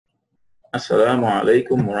السلام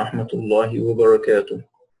عليكم ورحمة الله وبركاته.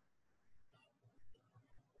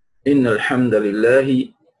 إن الحمد لله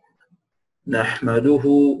نحمده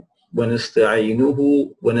ونستعينه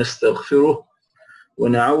ونستغفره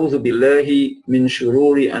ونعوذ بالله من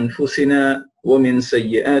شرور أنفسنا ومن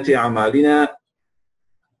سيئات أعمالنا.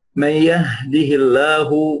 من يهده الله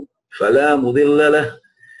فلا مضل له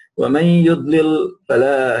ومن يضلل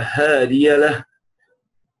فلا هادي له.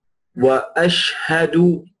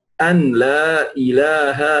 وأشهد أن لا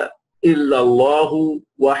إله إلا الله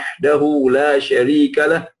وحده لا شريك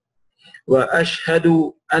له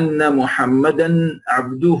وأشهد أن محمدا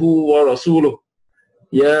عبده ورسوله.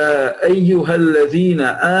 يا أيها الذين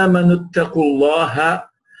آمنوا اتقوا الله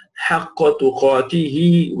حق تقاته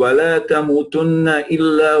ولا تموتن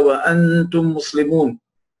إلا وأنتم مسلمون.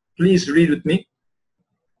 Please read with me.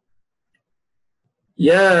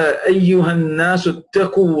 يا أيها الناس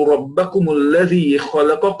اتقوا ربكم الذي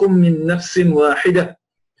خلقكم من نفس واحدة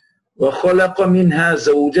وخلق منها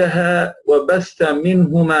زوجها وبث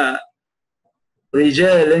منهما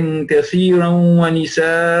رجالا كثيرا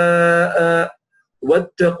ونساء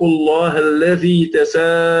واتقوا الله الذي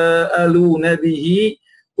تساءلون به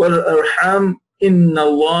والأرحام إن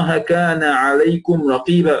الله كان عليكم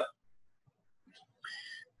رقيبا.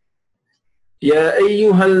 يا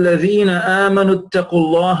أيها الذين آمنوا اتقوا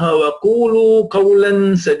الله وقولوا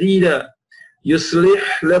قولا سديدا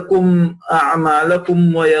يصلح لكم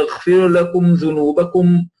أعمالكم ويغفر لكم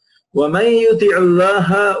ذنوبكم ومن يطع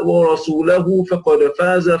الله ورسوله فقد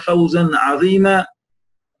فاز فوزا عظيما.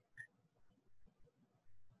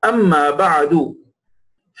 أما بعد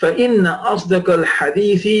فإن أصدق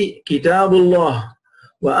الحديث كتاب الله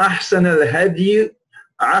وأحسن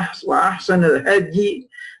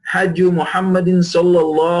الهدي حج محمد صلى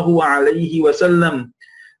الله عليه وسلم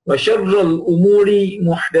وشر الأمور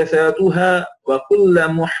محدثاتها وكل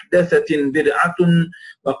محدثة بدعة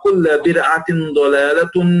وكل بدعة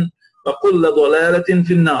ضلالة وكل ضلالة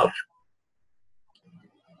في النار.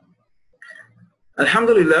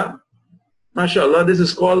 Alhamdulillah, mashallah, this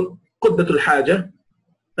is called Qudbatul Haja,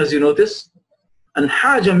 as you notice, and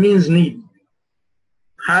Haja means need.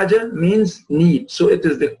 Haja means need, so it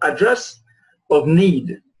is the address of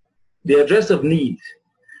need. The address of need.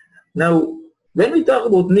 Now, when we talk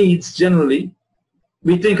about needs, generally,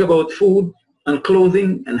 we think about food and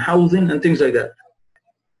clothing and housing and things like that.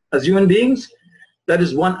 As human beings, that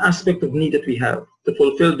is one aspect of need that we have, to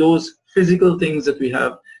fulfill those physical things that we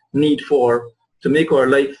have need for, to make our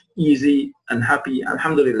life easy and happy,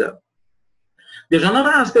 alhamdulillah. There's another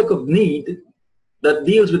aspect of need that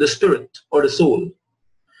deals with the spirit or the soul.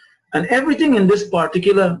 And everything in this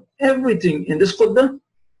khutbah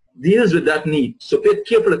deals with that need. So pay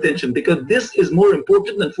careful attention, because this is more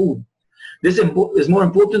important than food. This is more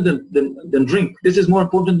important than drink. This is more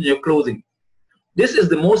important than your clothing. This is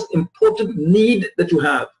the most important need that you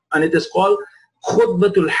have. And it is called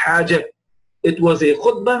Khutbatul Haja. It was a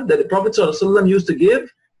khutbah that the Prophet ﷺ used to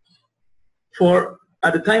give for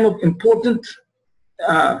at a time of important,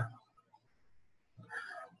 at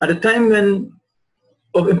a time when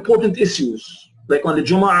of important issues. Like on the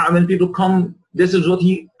Jum'ah, when people come, this is what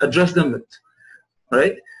he addressed them with.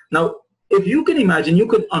 Right? Now, if you can imagine, you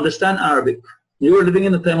could understand Arabic. You are living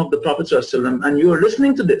in the time of the Prophet ﷺ and you are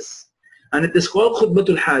listening to this, and it is called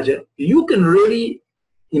Khutbatul Haja. You can really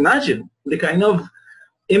imagine the kind of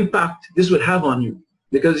impact this would have on you,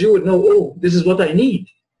 because you would know, oh, this is what I need.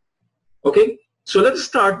 Okay? So let's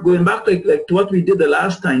start going back like to what we did the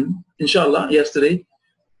last time, inshallah, yesterday,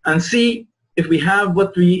 and see if we have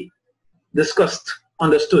what we discussed,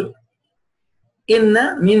 understood.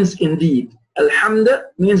 Inna means indeed. Alhamda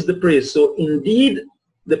means the praise. So indeed,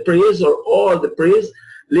 the praise or all the praise,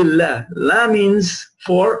 lillah. La means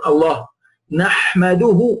for Allah.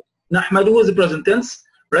 Nahmaduhu. Nahmaduhu is the present tense,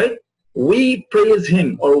 right? We praise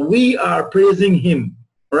Him, or we are praising Him,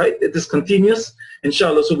 right? It is continuous,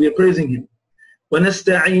 inshallah, so we are praising Him.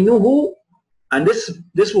 وَنَسْتَعِينُهُ, and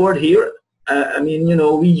this word here, I mean, you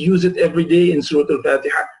know, we use it every day in Surah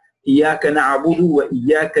Al-Fatiha. إِيَّاكَ نَعْبُدُ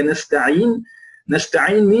وَإِيَّاكَ نَسْتَعِينُ.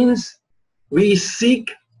 Nasta'in means we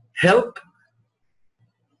seek help.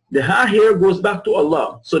 The ha here goes back to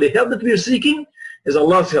Allah. So the help that we are seeking is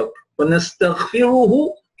Allah's help.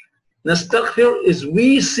 وَنَسْتَغْفِرُهُ. Nastaghfir is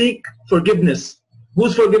we seek forgiveness.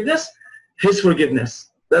 Whose forgiveness? His forgiveness.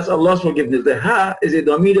 That's Allah's forgiveness. The ha is a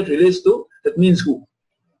dhamir that relates to, that means who.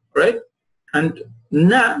 Right? And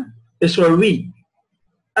na is for we.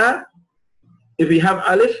 A, if we have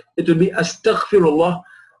alif, it will be astaghfirullah,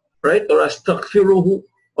 right? Or astaghfiruhu,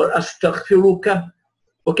 or astaghfiruka.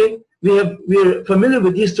 Okay? We are familiar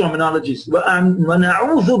with these terminologies.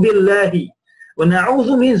 وَنَعُوذُ بِاللَّهِ.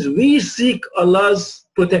 وَنَعُوذُ means we seek Allah's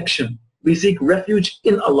protection. We seek refuge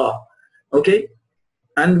in Allah. Okay?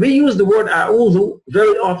 And we use the word a'udhu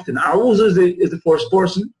very often. A'udhu is the first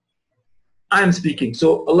person. I am speaking.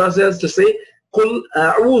 So Allah says to say, قُلْ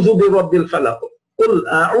أَعُوذُ بِرَبِّ الْفَلَقِ قُلْ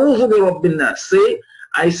أَعُوذُ بِرَبِّ النَّاسِ. Say,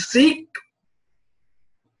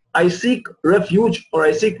 I seek refuge, or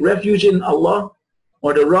I seek refuge in Allah,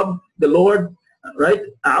 or the Rabb, the Lord, right?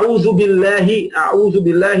 A'udhu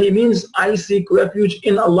billahi means I seek refuge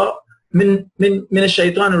in Allah min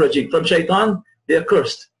ash-shaytan ar-rajim. From shaitan, they are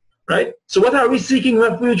cursed, right? So what are we seeking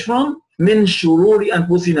refuge from? Min shururi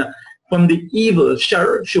anfusina, from the evil,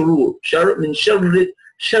 shurur,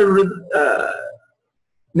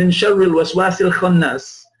 min sharri al-waswas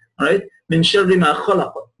al-khannas, right? Min sharri ma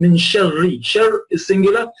khalaq, min sharri, shar is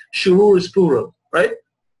singular, shurur is plural, right?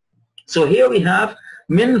 So here we have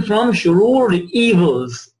min from shurur, the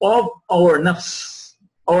evils of our nafs,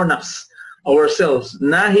 ourselves.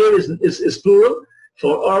 Na here is plural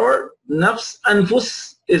for our nafs,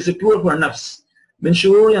 anfus is the plural for nafs. Min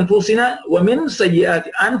shururi anfusina wa min sayyiati,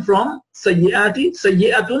 and from sayyiati,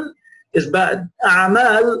 sayyiatun is bad,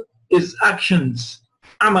 a'mal is actions.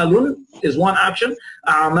 Amalun is one action.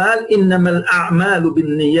 A'mal, innamal a'malu bin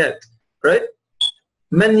niyat. Right?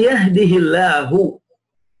 Man yahdihi Allahu.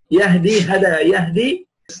 Yahdi, hada, yahdi,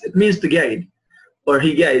 it means to guide, or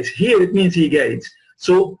he guides. Here it means he guides.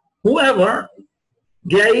 So whoever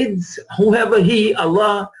guides, whoever he,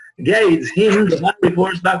 Allah, guides him, that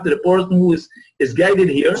refers back to the person who is guided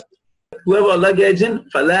here. Whoever Allah guides him,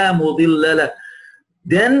 فَلَا مُضِلَّ لَهُ.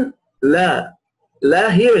 Then la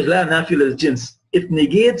here is la nafil al-jins. It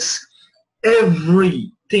negates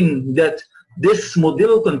everything that this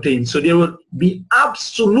model contains. So there will be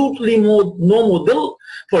absolutely no model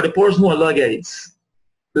for the person who Allah guides.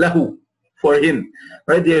 Lahu, for him.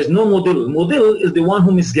 Right? There is no model. Model is the one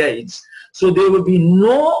who misguides. So there will be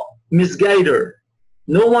no misguider.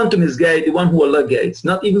 No one to misguide the one who Allah guides.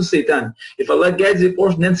 Not even Satan. If Allah guides a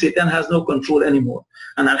person, then Satan has no control anymore.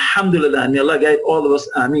 And alhamdulillah, may Allah guide all of us,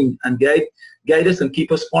 ameen, and guide us and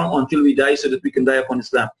keep us firm until we die, so that we can die upon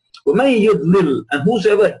Islam. And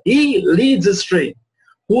whosoever he leads astray,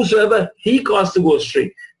 whosoever he caused to go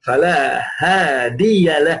astray, فَلَا هَادِيَ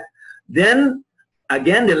لَهُ. Then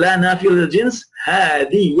again the la nafil al-jins,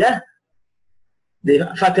 hadiya,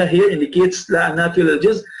 the fatah here indicates la nafil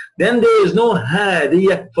al-jins. Then there is no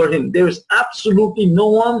hadiya for him. There is absolutely no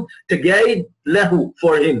one to guide lahu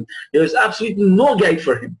for him. There is absolutely no guide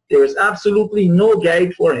for him. There is absolutely no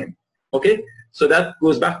guide for him. Okay, so that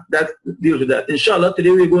goes back, that deals with that. Inshallah,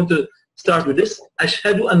 today we're going to start with this.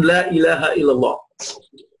 Ashhadu an la ilaha illallah.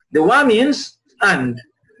 The wa means and.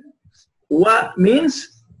 Wa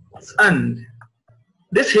means and.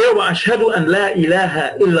 This here, wa ashhadu an la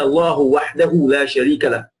ilaha illallah wahdahu la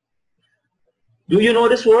sharika lah. Do you know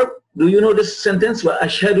this word? Do you know this sentence? Wa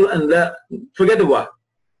ashhadu an la, forget the wa.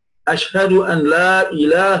 Ashhadu an la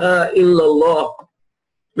ilaha illallah.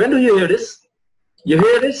 When do you hear this? You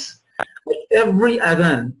hear this? Every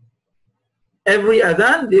adhan. Every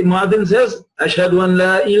adhan, the muadhin says, Ashhadu an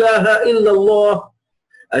la ilaha illallah.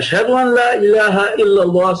 Ashhadu an la ilaha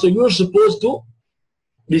illallah. So you're supposed to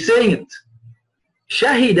be saying it.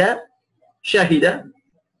 Shahida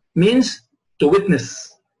means to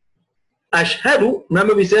witness. Ashhadu,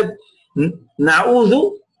 remember we said,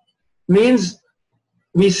 na'udhu means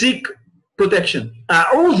we seek protection.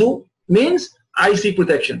 A'udhu means I seek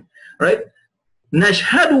protection. Right?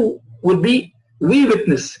 Nashhadu would be we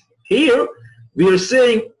witness. Here we are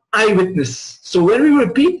saying I witness. So when we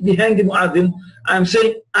repeat behind the muadhin, I'm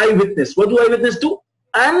saying I witness. What do I witness to?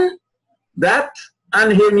 And that,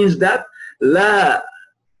 and here means that. La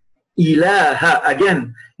ilaha.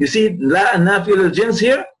 Again, you see la nafil al-jins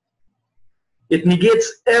here. It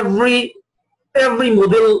negates every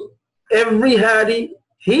model, every hadi.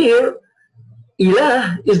 Here,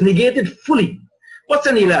 ilah is negated fully. What's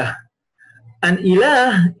an ilah? An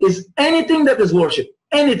ilah is anything that is worship.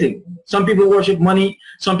 Anything. Some people worship money,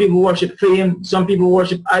 some people worship fame, some people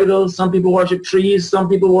worship idols, some people worship trees, some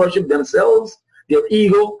people worship themselves, their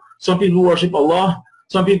ego, some people worship Allah,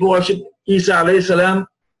 some people worship Isa alayhi salam.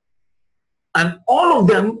 And all of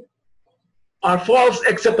them are false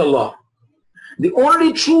except Allah. The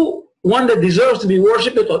only true one that deserves to be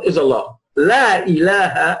worshipped is Allah. La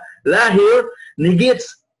ilaha, la here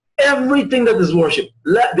negates everything that is worshipped.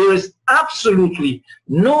 There is absolutely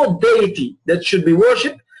no deity that should be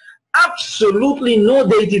worshipped. Absolutely no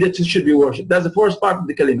deity that should be worshipped. That's the first part of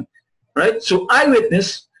the kalima. Right? So I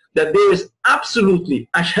witness that there is absolutely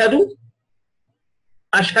ashhadu.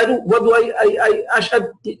 Ashhadu, what do I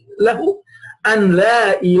ashhad lahu? And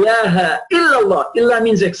la ilaha illallah. Illa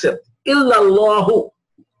means except. illallahu.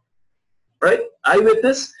 Right? I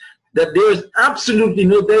witness that there is absolutely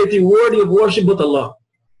no deity worthy of worship but Allah.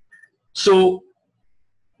 So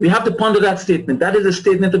we have to ponder that statement. That is a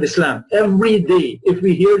statement of Islam. Every day, if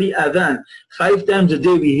we hear the adhan, 5 times a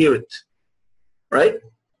day we hear it. Right?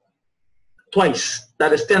 Twice.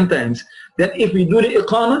 That is 10 times. Then if we do the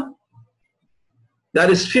iqamah, that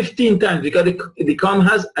is 15 times, because the iqamah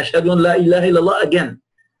has ashhadu an la ilaha illallah again.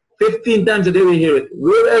 15 times a day we hear it.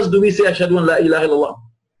 Where else do we say ashhadu an la ilaha illallah?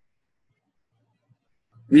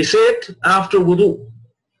 We say it after wudu.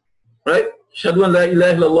 Right? Ashhadu an la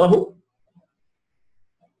ilaha illallah.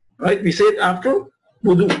 Right? We say it after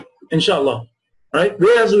wudu, inshallah. Right?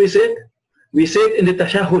 Where else do we say it? We say it in the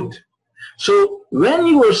tashahhud. So when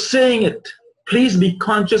you are saying it, please be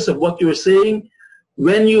conscious of what you are saying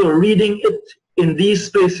when you are reading it in these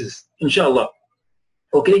spaces, inshallah.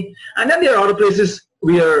 Okay? And then there are other places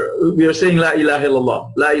we are saying la ilaha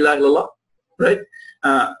illallah. La ilaha illallah. Right?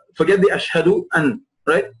 Forget the ashhadu an.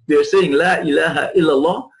 Right? We are saying la ilaha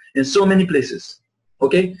illallah in so many places.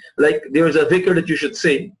 Okay? Like there is a dhikr that you should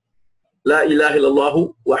say. La ilaha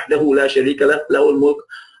illallah wahdahu la sharika lah lahul mulk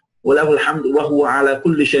wa lahul hamd wa huwa ala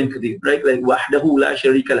kulli shay'in qadir. Right? Like wahdahu la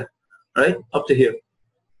sharika lah. Right? Up to here.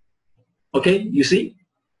 Okay? You see?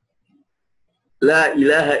 La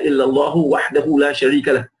ilaha illallah wahdahu la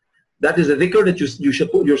sharika lah. That is a dhikr that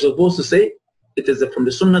you're supposed to say. It is from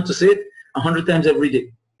the sunnah to say it 100 times every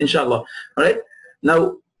day. Inshallah. Alright?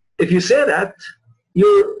 Now, if you say that,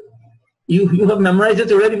 you have memorized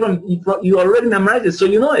it already you already memorized it, so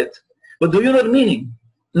you know it. But do you know the meaning?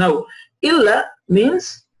 Now, illa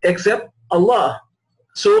means except Allah.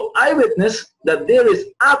 So I witness that there is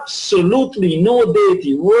absolutely no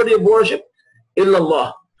deity worthy of worship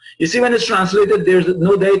illallah. You see, when it's translated, there's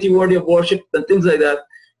no deity worthy of worship and things like that,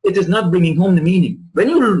 it is not bringing home the meaning. When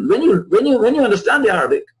you understand the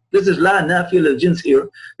Arabic, this is la nafi al-jins here,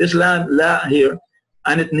 this la here,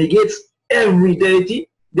 and it negates every deity,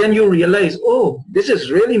 then you realize, oh, this is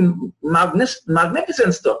really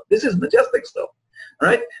magnificent stuff. This is majestic stuff.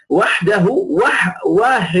 Right? Wahdahu,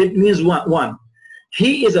 wahid means one.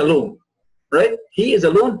 He is alone. Right? He is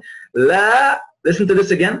alone. La, listen to this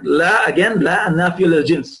again. La nafi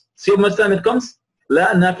al-jins. See how much time it comes? La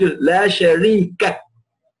nafi, la sharika.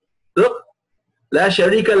 Look, la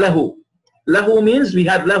sharika lahu. Lahu means we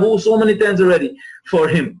had lahu so many times already for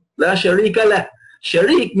him. La sharika lah.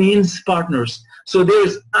 Sharik means partners. So there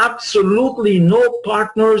is absolutely no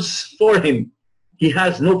partners for him. He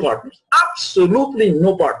has no partners. Absolutely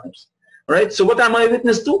no partners. Right? So what am I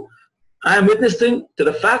witness to? I am witnessing to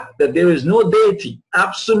the fact that there is no deity,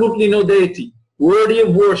 absolutely no deity, worthy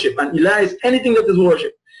of worship, and ilah is anything that is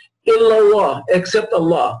worship, illallah, except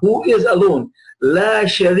Allah, who is alone, la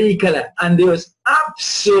sharika lah, and there is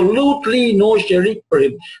absolutely no sharik for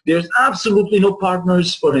him. There is absolutely no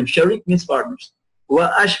partners for him. Sharik means partners.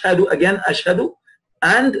 Wa ashhadu, again ashhadu,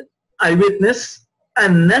 and I witness,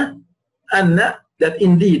 anna, that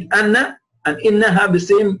indeed, anna and inna have the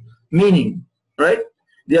same meaning, right?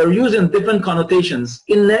 They are used in different connotations.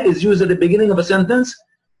 Inna is used at the beginning of a sentence,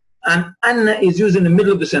 and anna is used in the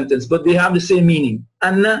middle of the sentence, but they have the same meaning.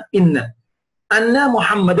 Anna, inna. Anna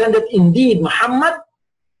Muhammadan, that indeed Muhammad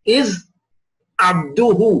is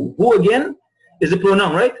abduhu. Who again is the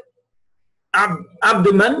pronoun, right?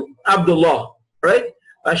 Abduman, Abdullah, right?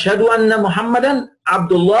 Ashhadu anna Muhammadan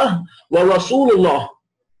Abdullah wa Rasulullah,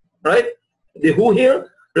 right? The who here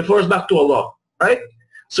refers back to Allah, right?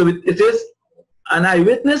 So it is, and I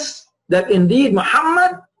witness that indeed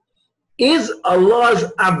Muhammad is Allah's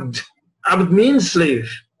abd. Abd means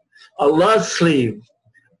slave. Allah's slave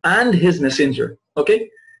and his messenger. Okay?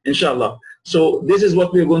 Inshallah. So this is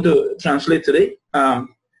what we're going to translate today.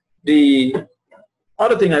 The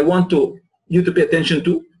other thing I want you to pay attention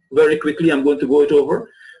to very quickly, I'm going to go it over.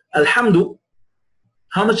 Alhamdu,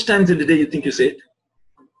 how much times in the day you think you say it?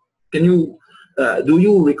 Can you, do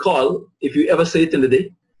you recall if you ever say it in the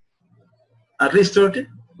day? At least 30?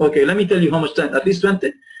 Okay, let me tell you how much time. At least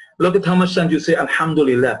 20? Look at how much time you say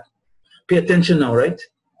Alhamdulillah. Pay attention now, right?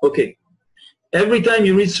 Okay. Every time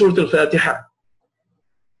you read Surah Al-Fatiha,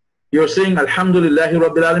 you're saying Alhamdulillahi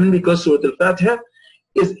Rabbil Alameen, because Surah Al-Fatiha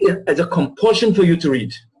is a compulsion for you to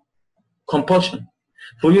read. Compulsion.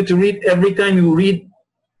 For you to read every time you read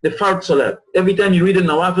the Fard Salat. Every time you read the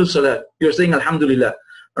Nawafil Salat, you're saying Alhamdulillah.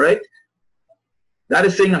 Alright? That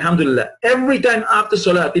is saying Alhamdulillah. Every time after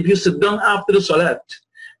Salat, if you sit down after the Salat,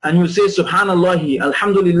 and you say Subhanallahi,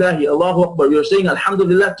 Alhamdulillahi, Allahu Akbar, you're saying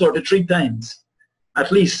Alhamdulillah 33 times.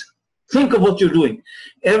 At least. Think of what you're doing.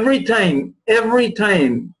 Every time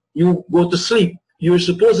you go to sleep, you're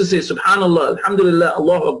supposed to say Subhanallah, Alhamdulillah,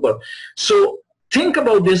 Allahu Akbar. So think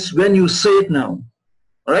about this when you say it now.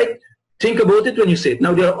 All right? Think about it when you say it.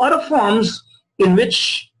 Now, there are other forms in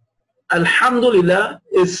which Alhamdulillah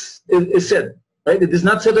is said. Right? It is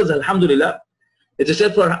not said as Alhamdulillah. It is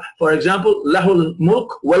said, for example, Lahul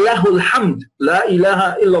Mulk wa Lahul Hamd. La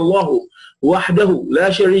ilaha illallahu wahdahu la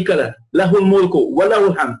sharika lah. Lahul Mulku wa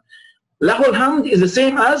Lahul Hamd. Lahul Hamd is the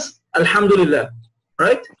same as Alhamdulillah.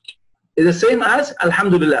 Right? It's the same as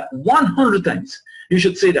Alhamdulillah. 100 times. You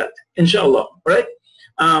should say that, inshallah. Right?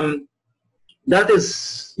 That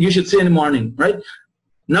is, you should say in the morning. Right?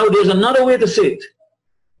 Now, there's another way to say it.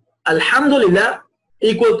 Alhamdulillah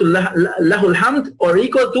equal to Lahul Hamd or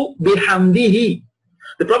equal to Bihamdihi.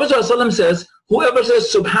 The Prophet ﷺ says, whoever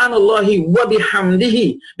says Subhanallahi wa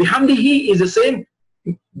bihamdihi, bihamdihi is the same.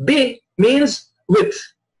 Bi means with.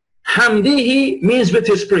 Hamdihi means with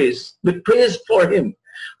his praise, with praise for him.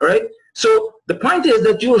 Alright? So the point is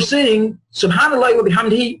that you are saying Subhanallah wa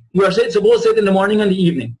bihamdihi, you are supposed to say it in the morning and the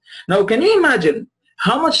evening. Now can you imagine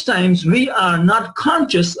how much times we are not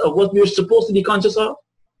conscious of what we are supposed to be conscious of?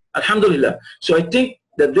 Alhamdulillah. So I think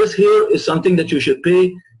that this here is something that you should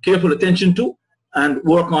pay careful attention to and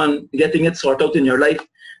work on getting it sorted out in your life.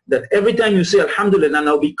 That every time you say Alhamdulillah,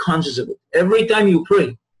 now be conscious of it. Every time you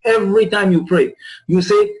pray, you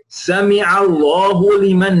say Sami'allahu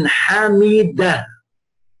liman hamidah.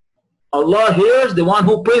 Allah hears the one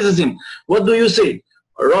who praises him. What do you say?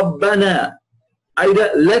 Rabbana, either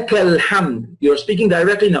lakal hamd. You're speaking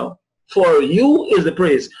directly now. For you is the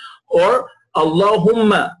praise. Or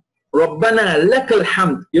Allahumma Rabbana lakal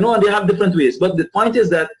hamd. You know, they have different ways. But the point is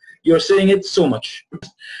that you're saying it so much.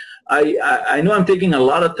 I know I'm taking a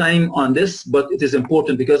lot of time on this, but it is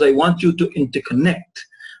important because I want you to interconnect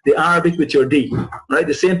the Arabic with your deed. Right?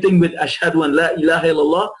 The same thing with Ashhadu an la ilaha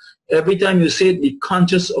illallah. Every time you say it, be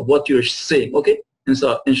conscious of what you're saying. Okay? And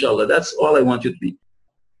so, inshallah, that's all I want you to be.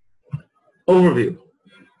 Overview.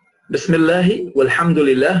 Bismillahi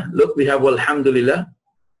walhamdulillah. Look, we have walhamdulillah.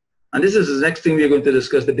 And this is the next thing we are going to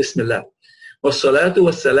discuss, the Bismillah. Wassalatu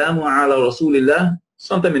wassalamu ala rasulillah,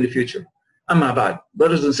 sometime in the future. Amma ba'd.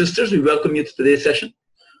 Brothers and sisters, we welcome you to today's session.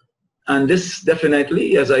 And this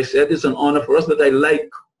definitely, as I said, is an honor for us, but I like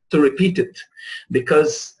to repeat it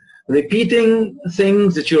because repeating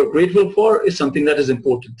things that you're grateful for is something that is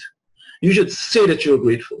important. You should say that you're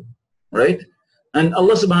grateful, right? And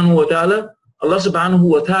Allah subhanahu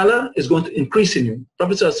wa ta'ala is going to increase in you.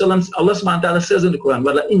 Prophet ﷺ, Allah subhanahu wa ta'ala says in the Quran,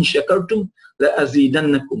 وَلَا إِن شَكَرْتُمْ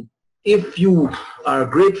لَأَزِيدَنَّكُمْ. If you are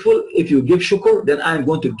grateful, if you give shukr, then I'm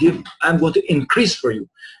going to increase for you.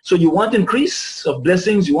 So you want increase of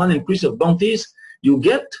blessings, you want increase of bounties, you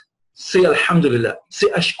get, say Alhamdulillah, say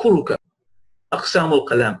Ashkuruka. Aqsamul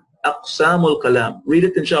kalam, Aqsamul kalam. Read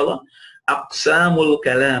it inshallah. Aqsamul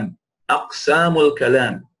kalam, Aqsamul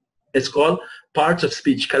kalam. It's called parts of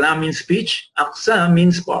speech. Kalam means speech, Aqsam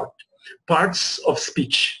means parts of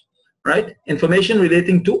speech. Right? Information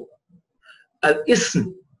relating to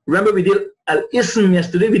Al-Ism. Remember we did Al-Ism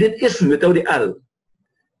yesterday, we did Ism without the Al.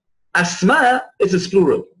 Asmaa is its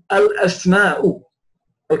plural. Al-Asmaa'u.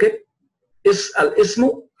 Okay? Is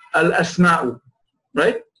Al-Ismu, Al-Asmaa'u.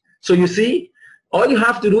 Right? So you see, all you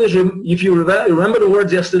have to do is, if you remember the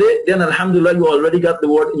words yesterday, then Alhamdulillah, you already got the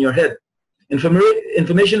word in your head.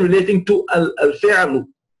 Information relating to Al-Fi'lu.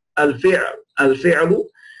 Al-Fi'lu.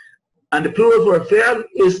 And the plural for Fi'l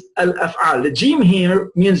is Al-Af'al. The Jim here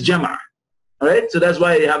means Jama'. Alright, so that's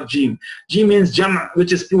why I have Jim. Jim means Jama',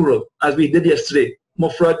 which is plural, as we did yesterday.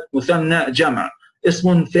 Mufrad, Muthanna, Jama'.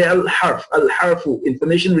 Ismun, Fi'l, Harf. Al-Harfu.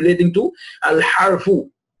 Information relating to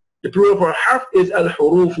Al-Harfu. The plural for Harf is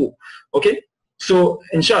Al-Huroof. Okay, so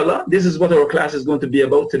inshallah, this is what our class is going to be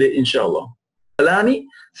about today, inshallah. Salani,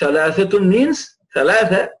 Salathatun means,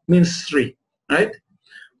 Salatha means three. Right?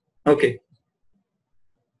 Okay.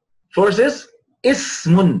 First is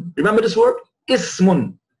Ismun. Remember this word?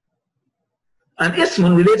 Ismun. And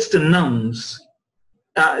Ismun relates to nouns.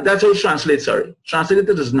 That's how it translates, sorry. Translated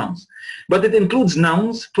as nouns. But it includes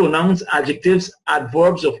nouns, pronouns, adjectives,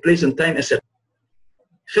 adverbs of place and time, etc.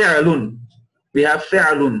 Fi'lun. We have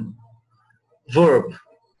fi'lun. Verb.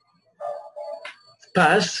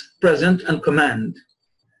 Past, present, and command.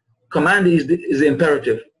 Command is the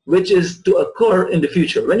imperative, which is to occur in the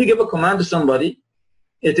future. When you give a command to somebody,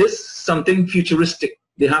 it is something futuristic.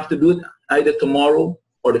 They have to do it either tomorrow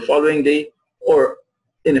or the following day or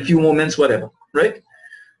in a few moments, whatever, right?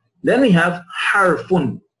 Then we have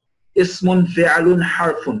harfun. Ismun fi'alun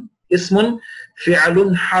harfun. Ismun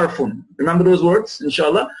fi'alun harfun. Remember those words,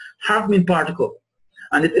 inshallah? Harf means particle.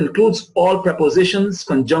 And it includes all prepositions,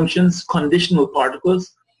 conjunctions, conditional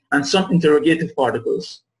particles, and some interrogative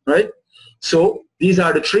particles, right? So these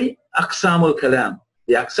are the three aqsamul kalam.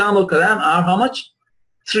 The aqsam al-kalam are how much?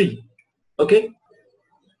 3. Okay?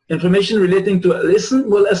 Information relating to al-ism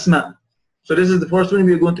wal-asma. So this is the first one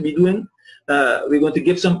we're going to be doing. We're going to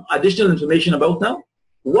give some additional information about now.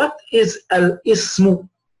 What is al-ismu?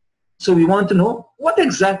 So we want to know what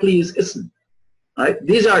exactly is ism. Right?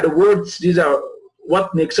 These are the words, these are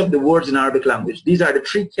what makes up the words in Arabic language. These are the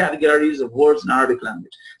 3 categories of words in Arabic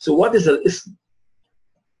language. So what is al-ism?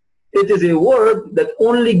 It is a word that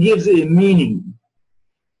only gives a meaning.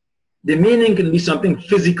 The meaning can be something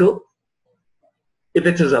physical, if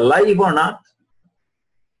it is alive or not,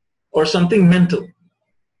 or something mental.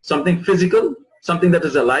 Something physical, something that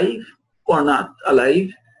is alive or not alive,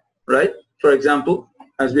 right? For example,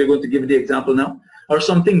 as we're going to give the example now, or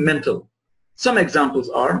something mental. Some examples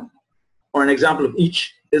are, or an example of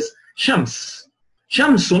each is Shams.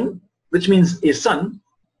 Shamsun, which means a sun,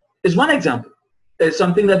 is one example. It's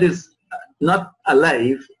something that is not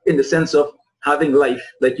alive in the sense of having life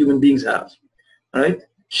like human beings have. Right?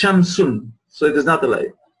 Shamsun, so it is not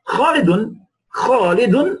alive. Khalidun,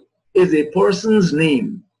 Khalidun is a person's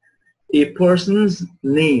name. A person's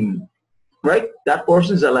name. Right? That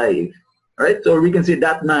person is alive. Right? So we can say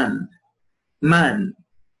that man, man,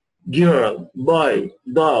 girl, boy,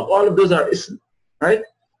 dog, all of those are ism, right?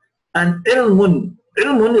 And ilmun,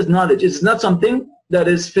 ilmun is knowledge. It's not something that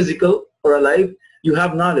is physical or alive. You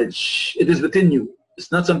have knowledge. It is within you.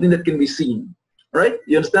 It's not something that can be seen, right?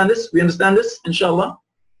 You understand this? We understand this, inshallah?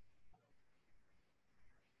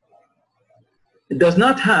 It does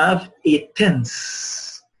not have a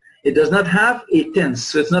tense. It does not have a tense.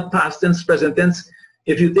 So it's not past tense, present tense.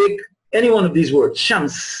 If you take any one of these words,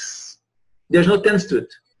 shams, there's no tense to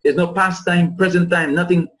it. There's no past time, present time,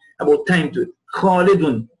 nothing about time to it.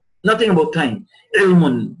 Khalidun, nothing about time.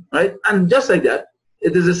 Ilmun, right? And just like that,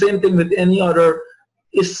 it is the same thing with any other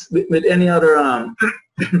any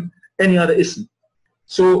other ism.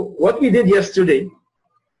 So what we did yesterday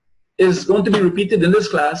is going to be repeated in this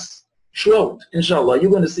class throughout, inshallah.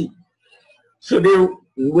 You're going to see. So there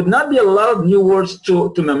would not be a lot of new words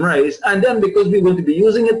to memorize, and then because we're going to be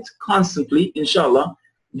using it constantly, inshallah,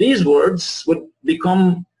 these words would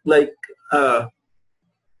become like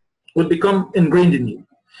would become ingrained in you.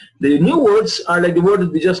 The new words are like the word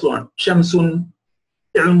that we just learned: shamsun,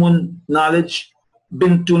 ilmun, knowledge,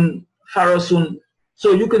 bintun, farasun.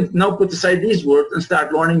 So you can now put aside these words and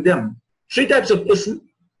start learning them. 3 types of ism,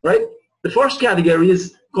 right? The first category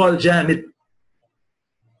is called jamid.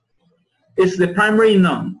 It's the primary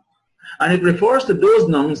noun, and it refers to those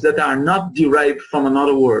nouns that are not derived from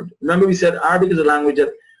another word. Remember, we said Arabic is a language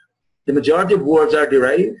that the majority of words are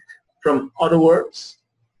derived from other words.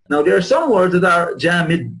 Now there are some words that are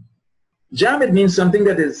jamid. Jamid means something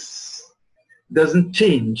that doesn't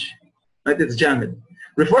change, right? It's jamid.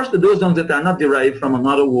 Refers to those nouns that are not derived from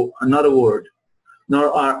another word,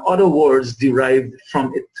 nor are other words derived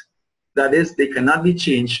from it. That is, they cannot be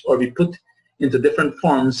changed or be put into different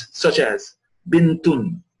forms, such as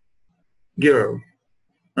bintun, girl,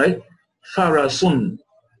 right? Farasun,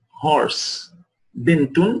 horse.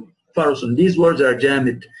 Bintun, farasun. These words are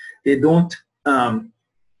jamid. They don't.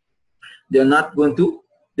 They're not going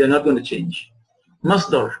to change.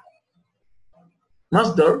 Masdar.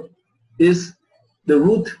 Masdar is the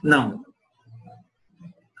root noun,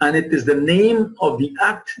 and it is the name of the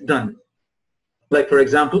act done. Like, for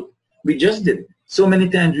example, we just did so many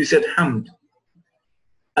times we said hamd.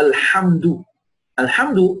 Alhamdu.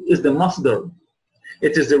 Alhamdu is the masdar.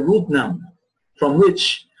 It is the root noun from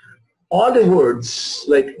which all the words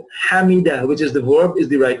like hamida, which is the verb, is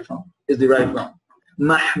derived from.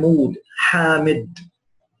 Mahmud, Hamid,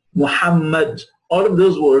 Muhammad, all of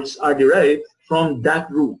those words are derived from that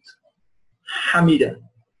root, Hamida.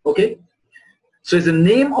 Okay? So it's the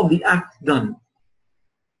name of the act done.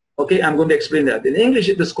 Okay, I'm going to explain that. In English,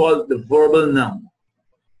 it is called the verbal noun.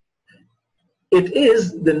 It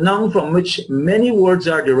is the noun from which many words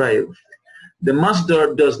are derived. The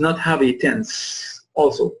masdar does not have a tense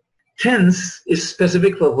also. Tense is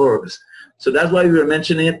specific for verbs. So that's why we are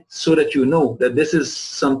mentioning it, so that you know that this is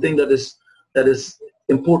something that is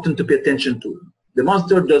important to pay attention to. The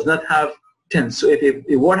masdar does not have tense. So if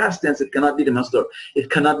a word has tense, it cannot be the masdar. It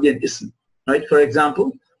cannot be an ism. Right? For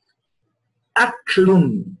example,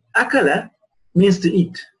 aklun. Akala means to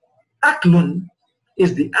eat. Aklun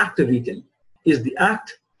is the act of eating. Is the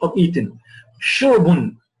act of eating.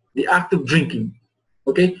 Shurbun, the act of drinking.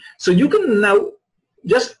 Okay? So you can now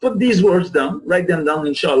just put these words down, write them down,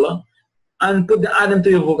 inshallah, and add them to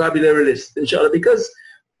your vocabulary list, inshallah, because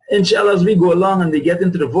inshallah, as we go along and we get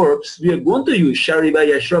into the verbs, we are going to use shariba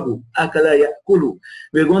yashrabu, akala yakulu.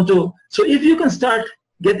 We're going to, so if you can start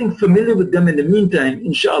getting familiar with them in the meantime,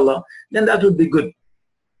 inshallah, then that would be good.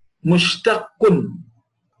 Mushtaqun,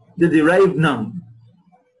 the derived noun.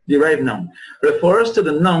 Derived noun refers to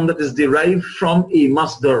the noun that is derived from a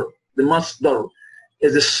masdar. The masdar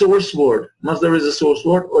is the source word. Masdar is the source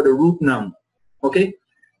word or the root noun. Okay?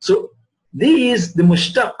 So these, the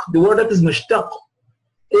mushtaq, the word that is mushtaq,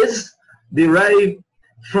 is derived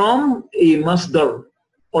from a masdar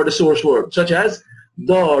or the source word, such as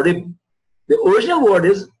darib. The original word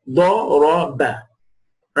is daraba,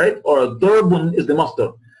 right? Or darbun is the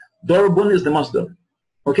masdar. Darbun is the masdar.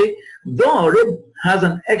 Okay? Darib has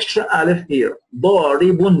an extra alif here.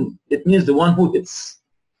 Daribun, it means the one who hits,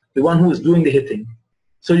 the one who is doing the hitting.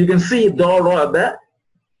 So you can see daraba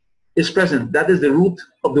is present. That is the root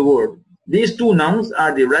of the word. These two nouns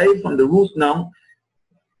are derived from the root noun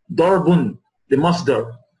darbun, the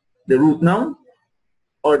masdar, the root noun,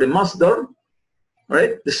 or the masdar,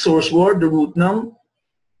 right? The source word, the root noun,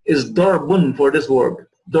 is darbun for this word.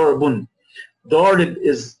 Darbun. Darib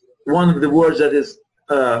is one of the words that is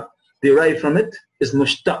derived from it, is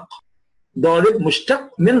mushtaq. Darib mushtaq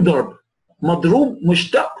min darb. Madrub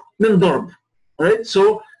mushtaq min darb. Right?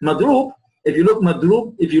 So madrub, if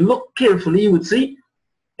you look carefully, you would see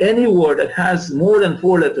any word that has more than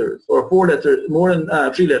 4 letters, or 4 letters, more than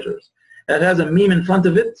 3 letters, that has a meme in front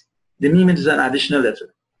of it, the meme is an additional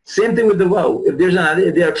letter. Same thing with the waw. If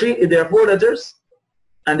there are 4 letters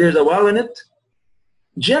and there's a waw in it,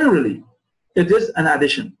 generally it is an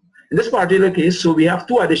addition. In this particular case, so we have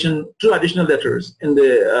two additional letters in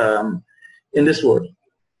the in this word,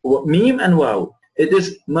 meme and waw. It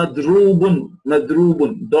is madrubun,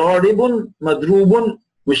 madrubun, daribun, madrubun,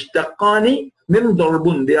 mushtaqani min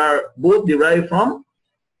darbun. They are both derived from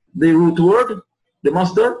the root word, the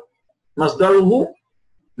masdar, masdaruhu,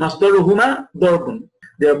 masdaruhuma, darbun.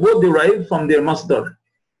 They are both derived from their masdar.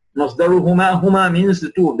 Masdaruhuma, huma means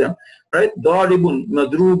the two of them, right? Daribun,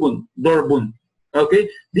 madrubun, darbun. Okay,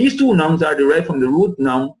 these two nouns are derived from the root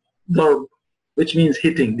noun darb, which means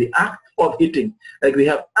hitting, the act of hitting. Like we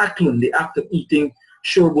have aklun, the act of eating,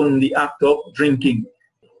 shurbun, the act of drinking.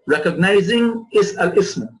 Recognizing is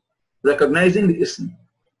al-ism. Recognizing the ism.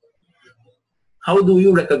 How do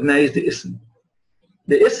you recognize the ism?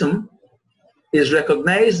 The ism is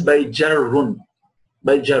recognized by jarrun,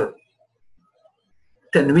 by jar.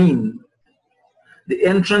 Tanween, the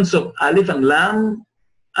entrance of alif and lam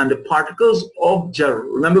and the particles of jar.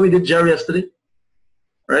 Remember we did jar yesterday,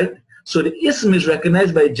 right? So the ism is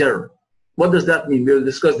recognized by jar. What does that mean? We'll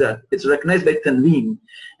discuss that. It's recognized by tanween,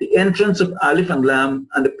 the entrance of alif and lam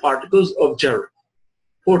and the particles of jar.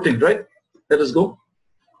 4 things, right? Let us go.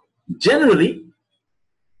 Generally,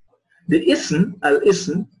 the ism,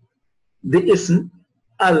 al-ism, the ism,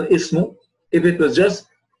 al-ismu, if it was just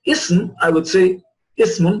ism, I would say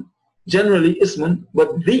ismun, generally ismun,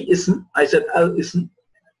 but the ism, I said al-ism,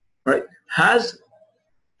 right, has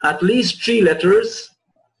at least 3 letters,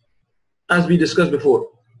 as we discussed before,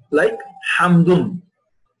 like hamdun.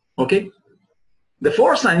 Okay, the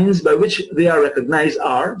 4 signs by which they are recognized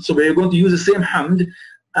are, so we're going to use the same hamd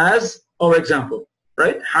as our example,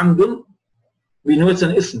 right? Hamdun, we know it's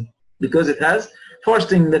an ism because it has, first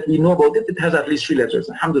thing that we know about it, it has at least 3 letters.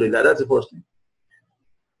 Alhamdulillah, that's the first thing.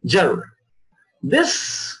 Jar,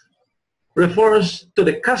 this refers to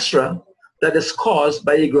the kasra that is caused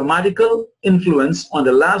by a grammatical influence on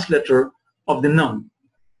the last letter of the noun.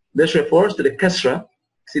 This refers to the kasra,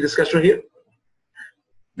 see this kasra here?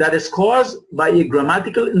 That is caused by a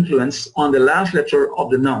grammatical influence on the last letter of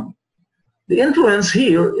the noun. The influence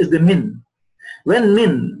here is the min. When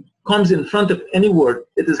min comes in front of any word,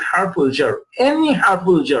 it is harful jar. Any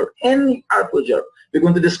harful jar, any harful jar. We're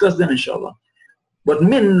going to discuss them inshallah. But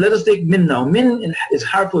min, let us take min now. Min is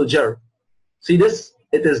harful jar. See this?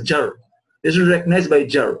 It is jar. This is recognized by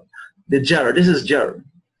jar. The jar, this is jar.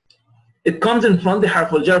 It comes in front, the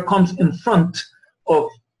harful jar comes in front of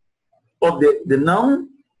the noun.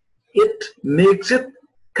 It makes it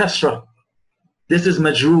kasra. This is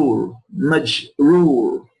majroor.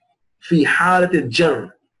 Majroor. Fi halat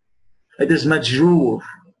al-jar. It is majroor.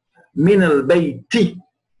 Min al-bayti.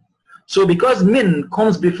 So because min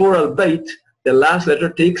comes before al-bayt, the last letter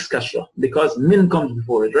takes kasra. Because min comes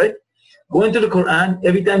before it, right? Go into the Quran,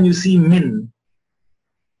 every time you see min,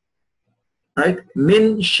 right?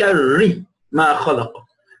 Min sharri ma khalaq.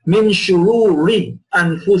 Min shururi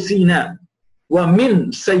anfusina. Wa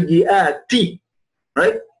min sayyiati.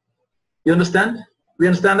 Right? You understand? We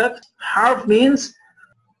understand that? Harf means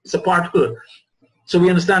it's a particular. So we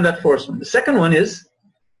understand that first one. The second one is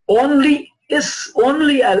only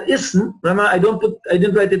al-ism. Remember, I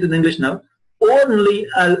didn't write it in English now. Only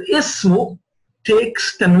al-ismu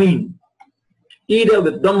takes tanween. Either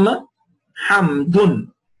with dhamma,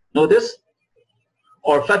 hamdun. Notice?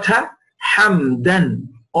 or fatha, hamdan,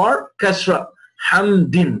 or kasra,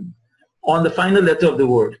 hamdin, on the final letter of the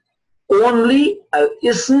word. Only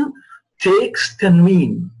al-ism takes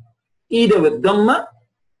tanween, either with dhamma,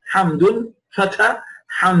 hamdun, fatha,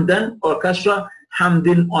 hamdan, or kasra,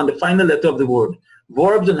 hamdin, on the final letter of the word.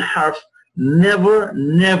 Verbs and harf never,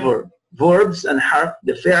 verbs and harf,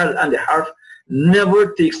 the fi'al and the harf,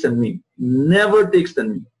 never takes tanween. Never takes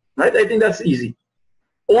tanween. Right? I think that's easy.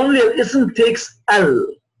 Only al-ism takes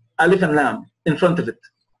alif and lam, in front of it.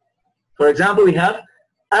 For example, we have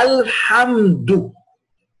alhamdu.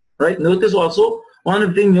 Right? Notice also, one of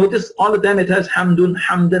the things, notice all the time it has hamdun,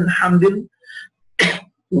 hamdan, hamdin.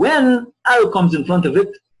 When al comes in front of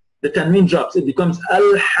it, the tanween drops. It becomes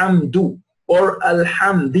alhamdu or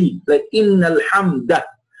alhamdi, like innal hamda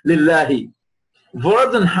lillahi.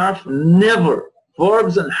 Verbs and harf never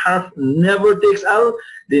takes al,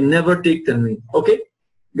 they never take tanween. Okay?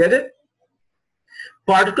 Get it?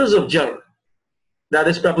 Particles of jar, that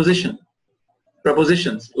is preposition.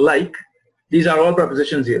 Prepositions like, these are all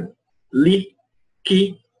prepositions here. Li,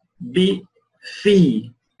 ki, bi,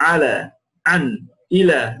 fi, ala, an,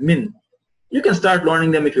 ila, min. You can start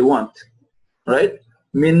learning them if you want. Right?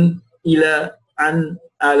 Min, ila, an,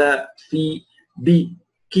 ala, fi, bi,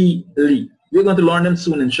 ki, li. We're going to learn them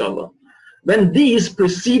soon, inshallah. When these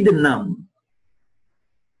precede the noun,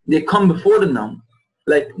 they come before the noun,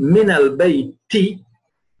 like min al-bayti,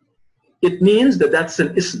 it means that that's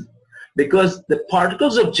an ism. Because the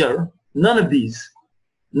particles of jar, none of these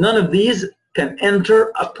can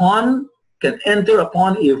enter upon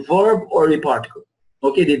a verb or a particle.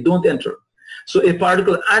 Okay, they don't enter. So a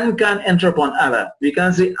particle an can enter upon ala. We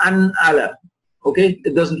can say an ala. Okay,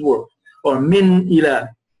 it doesn't work. Or min ila,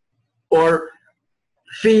 or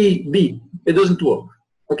fi bi. It doesn't work.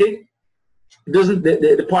 Okay, it doesn't.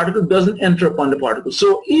 The particle doesn't enter upon the particle.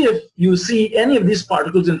 So if you see any of these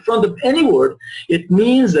particles in front of any word, it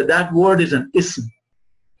means that that word is an ism.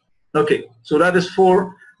 Okay, so that is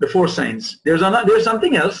the four signs. There's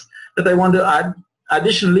something else that I want to add.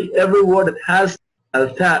 Additionally, every word that has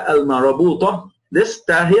al-ta al-marabuta, this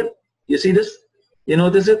ta here, you see this? You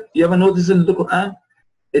notice it? You ever notice it in the Quran?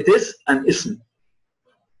 It is an ism.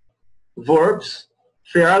 Verbs,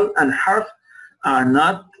 fi'al, and harf are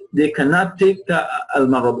not, they cannot take ta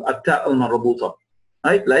al-marabuta.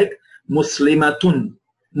 Right? Like muslimatun,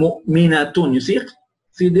 mu'minatun. You see it?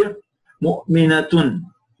 See there? Mu'minatun,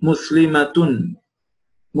 muslimatun,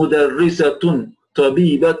 mudarrisatun,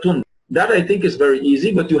 tabibatun. That I think is very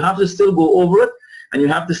easy, but you have to still go over it and you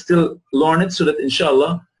have to still learn it so that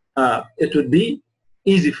inshallah it would be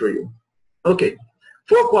easy for you. Okay,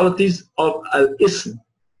 4 qualities of Al-Ism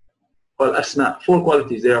or Al-Asmaa. 4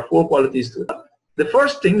 qualities. There are 4 qualities to it. The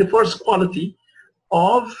first thing, the first quality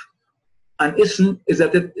of an Ism is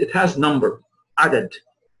that it has number, adad.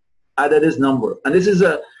 Adad is number, and this is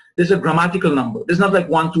a grammatical number. This is not like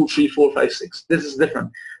 1, 2, 3, 4, 5, 6. This is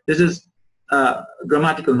different. This is a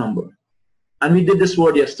grammatical number. And we did this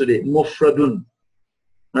word yesterday, mufradun.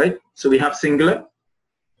 Right? So we have singular,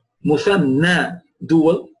 musanna,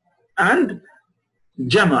 dual, and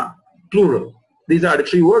jama, plural. These are the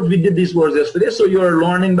 3 words. We did these words yesterday, so you are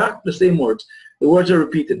learning back the same words. The words are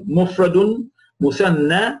repeated. Mufradun,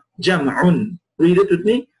 musanna, jam'un. Read it with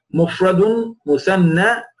me. Mufradun,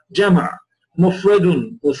 musanna, jama'.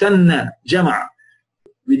 Mufradun, musanna, jama'.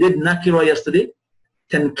 We did nakira yesterday.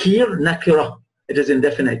 Tankir, nakira. It is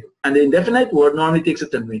indefinite. And the indefinite word normally takes a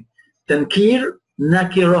tanween. Tankir,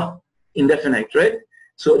 nakira. Indefinite, right?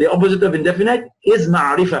 So the opposite of indefinite is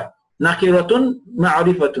ma'arifa. Nakiratun,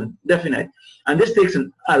 ma'arifatun. Definite. And this takes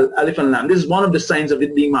an alif and lam. This is one of the signs of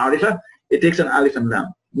it being ma'arifa. It takes an alif and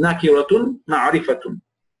lam. Nakiratun, ma'arifatun.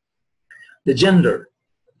 The gender.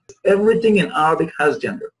 Everything in Arabic has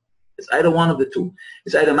gender. It's either one of the two.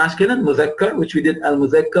 It's either masculine, muzakkar, which we did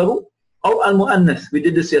al-muzakkaru, or al-mu'annath. We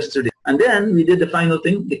did this yesterday. And then we did the final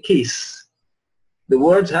thing, the case. The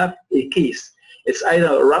words have a case. It's either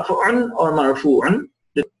raf'un or marfu'un,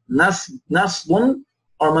 nasbun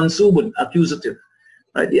or mansubun, accusative.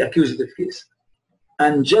 Right, the accusative case.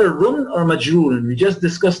 And jarrun or majrurun. We just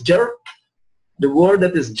discussed jar. The word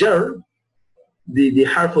that is jar, the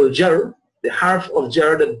harf of jar, the harf of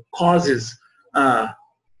jar that causes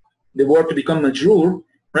the word to become majrur,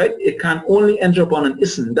 right? It can only enter upon an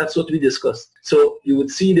ism. That's what we discussed. So you would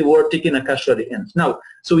see the word taking a kasra at the end. Now,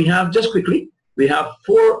 so we have, just quickly, we have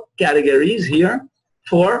 4 categories here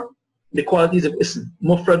for the qualities of ism.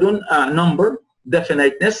 Mufradun, number,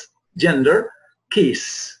 definiteness, gender,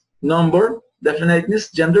 case. Number, definiteness,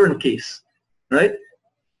 gender, and case. Right?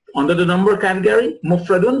 Under the number category,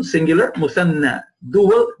 mufradun, singular, musanna,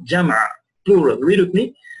 dual, jama', plural. Read with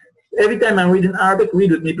me. Every time I'm reading Arabic,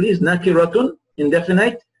 read with me please. Nakiratun,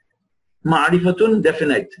 indefinite. Ma'rifatun,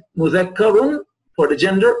 definite. Mudhakkarun, for the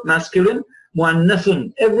gender, masculine.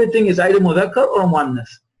 Muannathun, everything is either mudhakkar or muannath.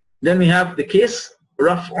 Then we have the case,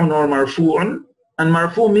 raf'un or marfu'un. And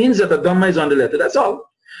marfu means that the dhamma is on the letter. That's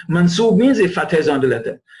all. Mansub means a fatha is on the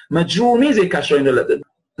letter. Majrur means a kasra in the letter.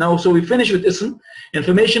 Now, so we finish with ism,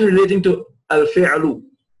 information relating to al-fi'alu.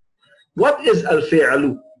 What is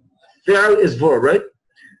al-fi'alu? Fi'al is verb, right?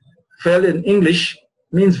 Fi'al in English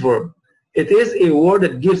means verb. It is a word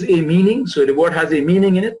that gives a meaning, so the word has a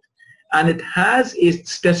meaning in it, and it has a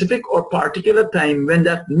specific or particular time when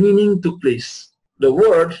that meaning took place. The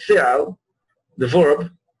word fi'al, the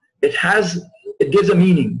verb, it gives a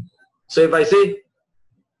meaning. So if I say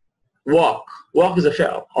walk, walk is a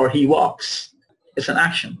fi'al, or he walks, it's an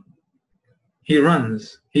action. He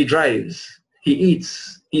runs, he drives, he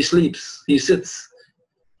eats, he sleeps, he sits,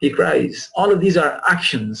 he cries. All of these are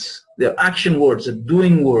actions. They're action words, a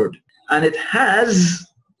doing word. And it has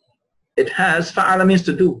fa'ala means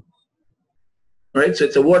to do. Right? So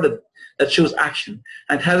it's a word that shows action.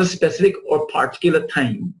 And it has a specific or particular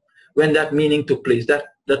time when that meaning took place, that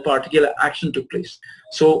particular action took place.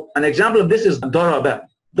 So an example of this is daraba.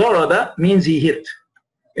 Daraba means he hit.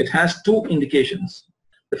 It has two indications.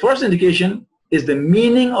 The first indication is the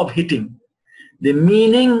meaning of hitting. The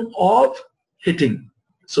meaning of hitting.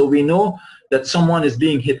 So we know that someone is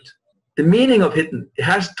being hit. The meaning of hitting, it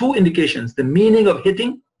has two indications. The meaning of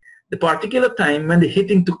hitting, the particular time when the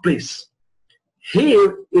hitting took place.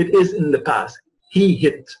 Here it is in the past. He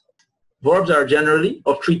hit. Verbs are generally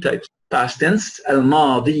of three types. Past tense,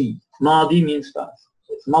 al-madi. Madi means past.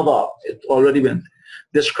 It's mada, it already went.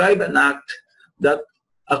 Describe an act that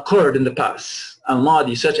occurred in the past.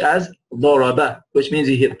 Al-madi, such as daraba, which means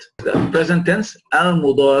he hit. The present tense,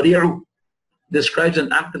 al-mudari'u, describes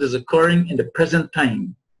an act that is occurring in the present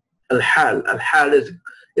time. Al-hal. Al-hal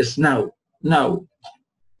is now. Now.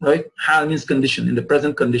 Right? Hal means condition, in the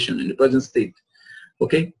present condition, in the present state.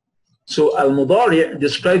 Okay? So al-mudari'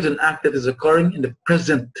 describes an act that is occurring in the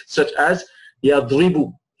present, such as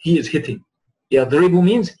yadribu, he is hitting. Yadribu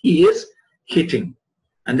means he is hitting.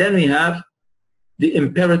 And then we have the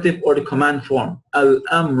imperative or the command form,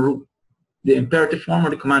 al-amru, the imperative form or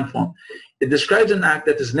the command form. It describes an act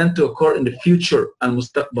that is meant to occur in the future,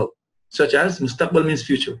 al-mustaqbal, such as mustaqbal means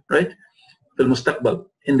future, right? Al-mustaqbal,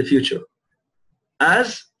 in the future.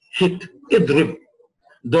 As hit, idrib,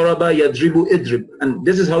 daraba, yadribu, idrib. And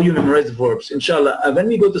this is how you memorize the verbs. Inshallah, when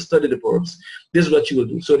we go to study the verbs, this is what you will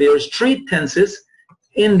do. So there is three tenses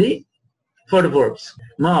for the verbs.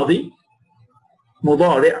 Madi,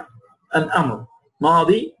 mudari' and amr.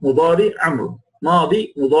 Madi, mudari', amr.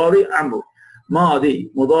 Madi, mudari', amr.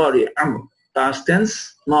 Madi, mudari', amr. Past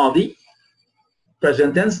tense, madi.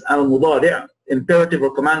 Present tense, al-mudari'. Imperative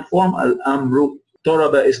or command form, al-amru.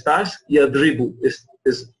 Daraba is past, yadribu is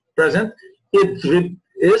present, idrib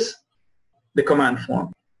is the command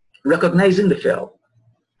form. Recognizing the fi'l.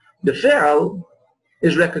 The fi'l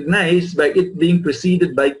is recognized by it being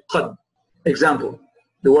preceded by qad. Example,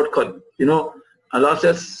 the word qad. You know, Allah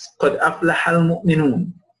says, قَدْ أَفْلَحَ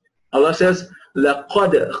الْمُؤْمِنُونَ. Allah says,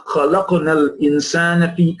 لَقَدْ خَلَقْنَا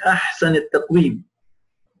الْإِنسَانَ فِي أَحْسَنِ التَّقْوِيمِ.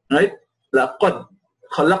 Right? لَقَدْ.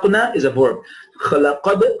 خَلَقْنَا is a verb.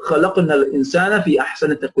 خَلَقَدْ خَلَقْنَا الْإِنسَانَ فِي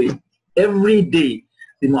أَحْسَنِ التَّقْوِيمِ. Every day,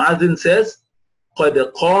 the muazzin says, قَدْ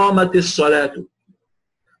قَامَتِ الصَّلَاةُ.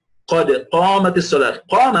 قَدْ قَامَتِ الصَّلَاةُ.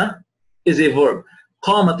 قَامَ is a verb.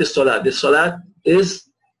 قَامَتِ الصَّلَاةُ. The salat is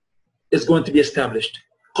going to be established.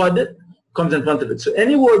 قَدْ comes in front of it. So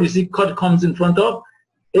any word you see qad comes in front of,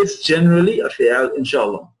 it's generally a fi'al,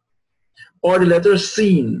 inshallah. Or the letter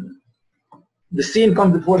sin. The sin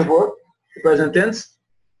comes before the verb, the present tense,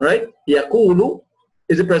 right? يَقُولُ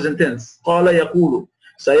is the present tense. قَالَ يَقُولُ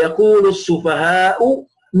سَيَقُولُ السُّفَهَاءُ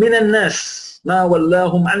مِنَ النَّاسِ مَا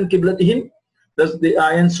وَاللَّهُمْ عَنْ قِبْلَتِهِمْ. That's the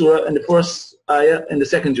ayah in surah, and the first ayah in the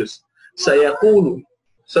second juz. سَيَقُولُ.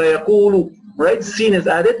 سَيَقُولُ. Right? Sin is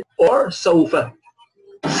added, or سَوْفَ.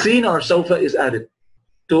 Sin or sawfa is added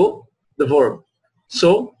to the verb.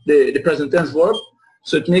 So the present tense verb,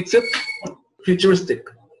 so it makes it futuristic,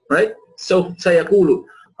 right? So sayakulu.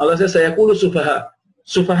 Allah says sayakulu sufaha.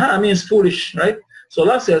 Sufaha means foolish, right? So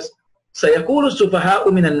Allah says sayakulu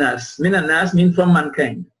sufaha'u minan nas. Minan nas means from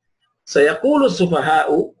mankind. Sayakulu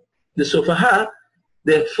sufaha'u, the sufaha,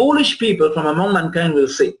 the foolish people from among mankind will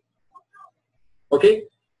say. Okay?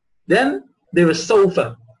 Then there is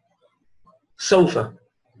sawfa. Sawfa.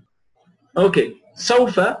 Okay,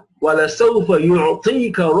 سوف ولسوف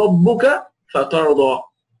يعطيك ربك فترضى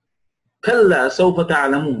كلا سوف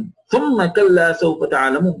تعلمون ثم كلا سوف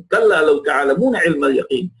تعلمون كلا لو تعلمون علم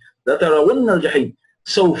اليقين لترون الجحيم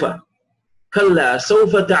سوف. كلا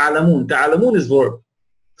سوف تعلمون. تعلمون is verb.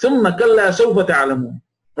 ثم كلا سوف تعلمون.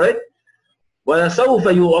 Right? وَلَسَوْفَ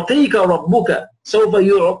يُعْطِيكَ رَبُّكَ. سوف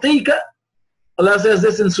يعطيك. Allah says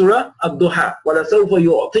this in Surah Ad-Duha. وَلَسَوْفَ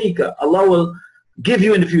يُعْطِيكَ. Allah will give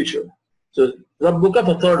you in the future. So رَبُّكَ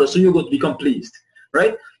فَطَرْدَ. So you're going to become pleased.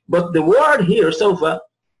 Right? But the word here, سوف,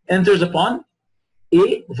 enters upon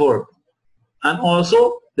a verb. And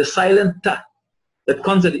also the silent ta that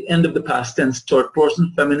comes at the end of the past tense, third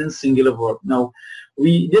person, feminine, singular verb. Now,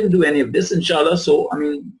 we didn't do any of this, inshallah. So, I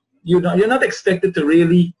mean, you're not expected to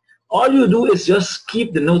really, all you do is just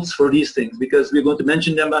keep the notes for these things, because we're going to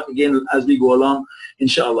mention them back again as we go along,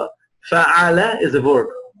 inshallah. Fa'ala is a verb.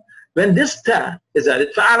 When this ta is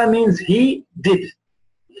added, fa'ala means he did.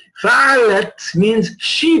 Fa'alat means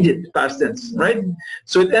she did, past tense, right?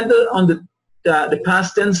 So it entered on the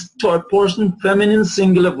past tense, third person, feminine,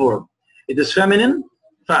 singular verb. It is feminine,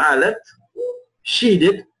 fa'alat, she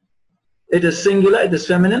did. It is singular, it is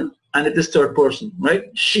feminine, and it is third person, right?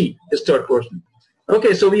 She is third person.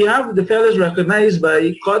 Okay, so we have the fellows recognized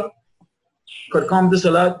by qad qamat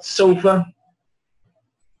as-salat, sawfa,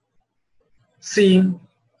 seen,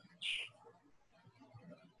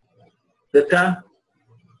 the ta.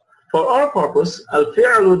 For our purpose,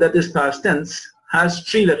 al-fi'lu, that is past tense, has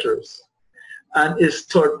 3 letters and is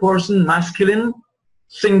third person, masculine,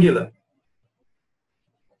 singular.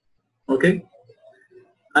 Okay?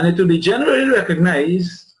 And it will be generally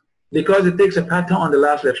recognized because it takes a pattern on the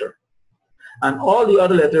last letter. And all the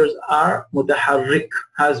other letters are mutaharrik,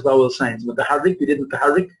 has vowel signs. Mutaharrik, we did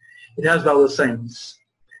mutaharrik, it has vowel signs.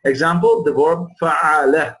 Example, the verb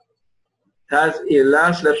fa'ala has a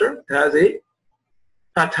last letter, it has a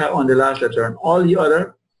fatha on the last letter, and all the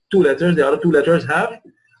other 2 letters, the other 2 letters have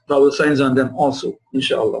vowel signs on them also,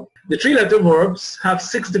 inshallah. The 3-letter verbs have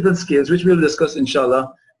 6 different scales, which we'll discuss,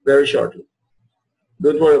 inshallah, very shortly.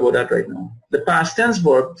 Don't worry about that right now. The past tense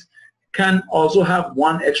verbs can also have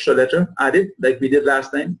 1 extra letter added, like we did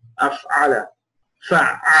last time. Af'ala,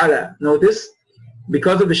 fa'ala. Notice,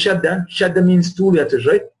 because of the shadda, shadda means 2 letters,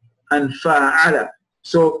 right? And fa'ala.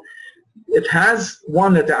 So it has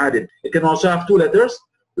 1 letter added. It can also have 2 letters,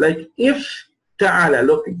 like if ta'ala,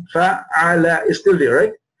 look, fa'ala is still there,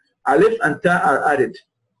 right? Alif and ta are added.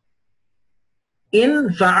 In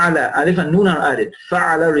fa'ala, alif and nun are added.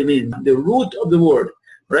 Fa'ala remains. The root of the word,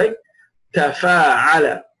 right?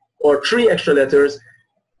 Tafa'ala, or 3 extra letters,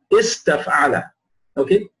 is taf'ala.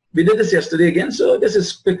 Okay? We did this yesterday again, so this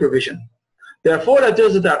is quick revision. There are 4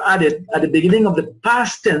 letters that are added at the beginning of the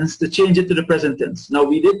past tense to change it to the present tense. Now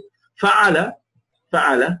we did fa'ala.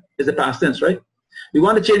 Fa'ala is the past tense, right? We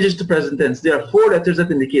want to change this to present tense. There are 4 letters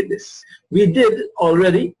that indicate this. We did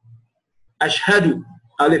already ashhadu,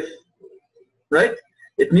 alif, right?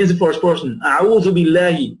 It means the first person. A'udhu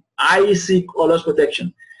billahi, I seek Allah's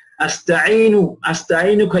protection. Asta'inu,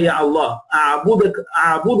 asta'inuka ya Allah.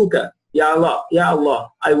 A'buduka ya Allah, ya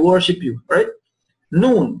Allah, I worship you, right?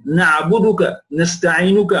 Noon, na'buduka,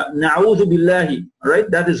 nasta'inuka, na'udhu billahi, right?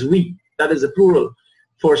 That is we. That is the plural,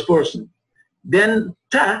 first person. Then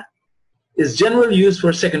ta is generally used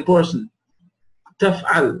for second person.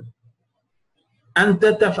 Taf'al.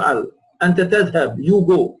 Anta taf'al. Anta tadhab. You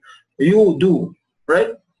go. You do.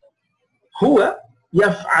 Right? Huwa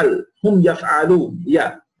yaf'al. Hum yaf'alun.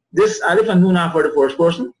 Yeah. This alif and noon are for the first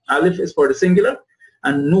person. Alif is for the singular.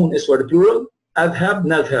 And noon is for the plural. Adhab,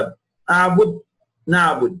 nadhab. A'bud,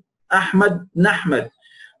 na'bud. Ahmad, nahmad.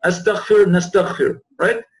 Astaghfir, nastaghfir.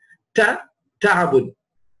 Right? Ta, ta'bud.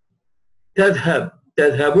 Tadhab,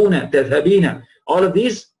 tadhabuna, tadhabina. All of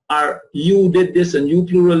these are you did this and you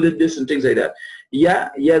plural did this and things like that. Ya,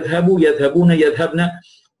 yadhabu, yadhabuna, yadhabna.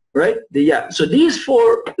 Right? The ya. So these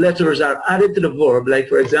 4 letters are added to the verb, like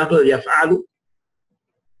for example, yaf'alu,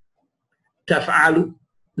 taf'alu,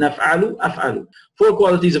 naf'alu, af'alu. 4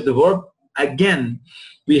 qualities of the verb. Again,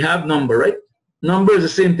 we have number, right? Number is the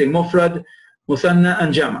same thing. Mufrad, muthanna,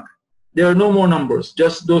 and jama'. There are no more numbers,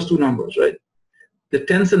 just those 2 numbers, right? The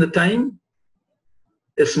tense and the time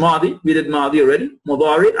is madi, we did madi already,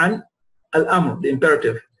 mudari, and al-amr, the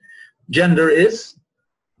imperative. Gender is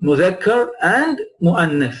mudhakkar and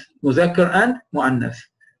mu'annath. Mudhakkar and mu'annath.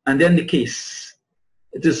 And then the case.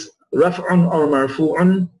 It is raf'un or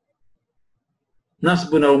marfu'un,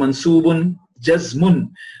 nasbun or mansubun,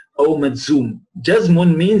 jazmun or madzum.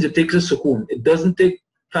 Jazmun means it takes a sukoon. It doesn't take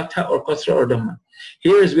fatha or kasra or dhamma.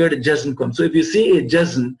 Here is where the jazm comes. So if you see a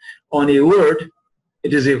jazm on a word,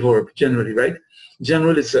 it is a verb generally, right?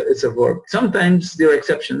 Generally, it's a verb. Sometimes there are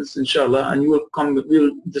exceptions, inshallah, and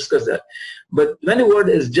we'll discuss that. But when a word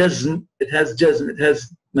is jazm, it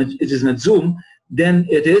is madzum, then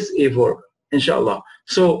it is a verb, inshallah.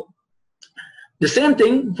 So The same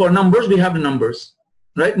thing for numbers, we have the numbers,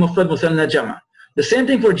 right? Mufrad, Muthanna, Jama. The same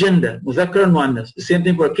thing for gender, Mudhakkar and Muannas. The same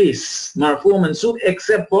thing for case, Marfu, Mansub,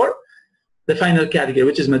 except for the final category,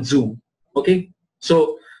 which is Madzum. Okay?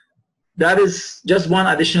 So that is just one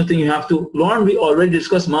additional thing you have to learn. We already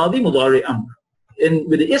discussed Madi, Mudari, Amr. And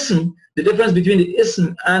with the Ism, the difference between the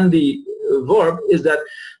Ism and the verb is that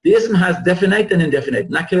the Ism has definite and indefinite,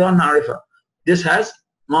 Nakira, Na'rifa. This has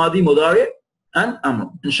Madi, Mudari, and Amr,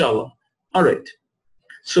 inshallah. All right.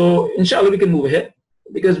 So, inshallah, we can move ahead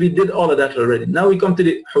because we did all of that already. Now we come to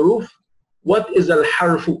the Huroof. What is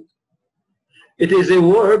Al-Harfu? It is a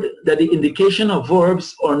word that the indication of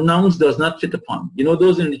verbs or nouns does not fit upon. You know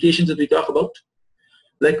those indications that we talk about?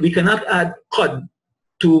 Like we cannot add qad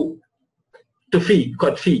to fi,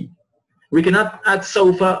 qad fi. We cannot add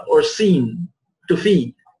sawfa or seen to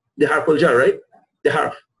fi, the harf al-jar, right? The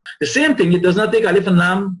harf. The same thing, it does not take alif and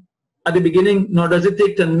lam at the beginning, nor does it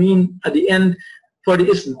take tanween at the end for the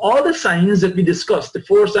ism. All the signs that we discussed, the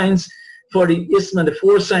 4 signs for the ism and the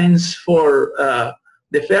 4 signs for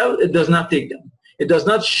the fel, it does not take them. It does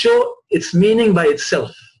not show its meaning by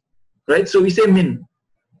itself, right? So we say min.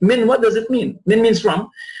 Min, what does it mean? Min means from,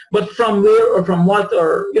 but from where or from what,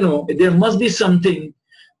 or, you know, there must be something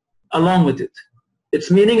along with it.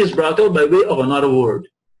 Its meaning is brought out by way of another word.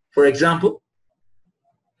 For example,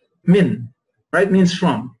 min, right, means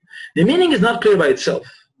from. The meaning is not clear by itself.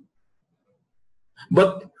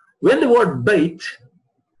 But when the word bait,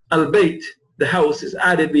 al-bait, the house, is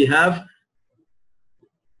added, we have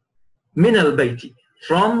min al-baiti,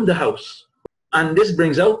 from the house. And this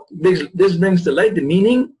brings out, this brings to light the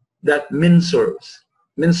meaning that min serves.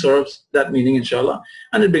 Min serves that meaning, inshallah,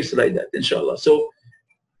 and it brings to light that, inshallah. So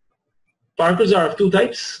particles are of 2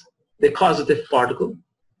 types. The causative particle,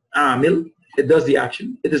 amil, it does the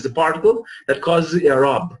action. It is the particle that causes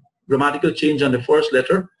i'rab, grammatical change on the first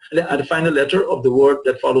letter, at the final letter of the word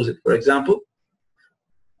that follows it. For example,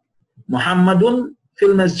 Muhammadun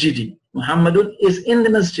fil masjidi. Muhammadun is in the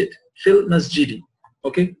masjid. Fil masjidi.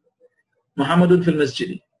 Okay? Muhammadun fil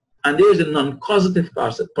masjidi. And there is a non-causative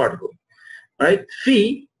particle. Right?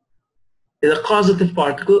 Fi is a causative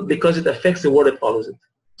particle because it affects the word that follows it.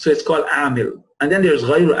 So it's called amil. And then there's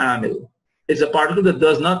ghayru amil. It's a particle that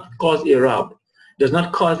does not cause i'rab, does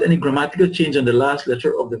not cause any grammatical change on the last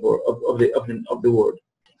letter of the word,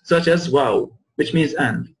 such as wow, which means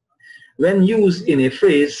and. When used in a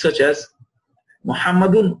phrase such as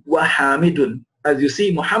Muhammadun wa Hamidun, as you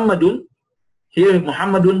see, Muhammadun, here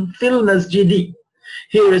Muhammadun fil masjidi.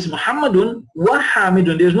 Here is Muhammadun wa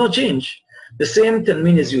Hamidun. There is no change. The same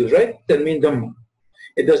tanween is used, right? Tanween dhamma.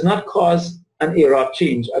 It does not cause an i'rab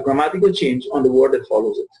change, a grammatical change on the word that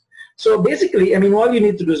follows it. So basically, I mean, all you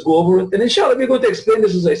need to do is go over it. And inshallah, we're going to explain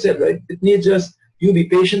this as I said, right? It needs just you be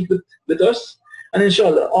patient with us. And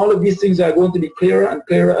inshallah, all of these things are going to be clearer and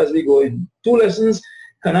clearer as we go in. 2 lessons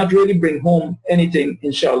cannot really bring home anything,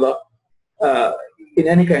 inshallah, in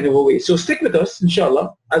any kind of a way. So stick with us,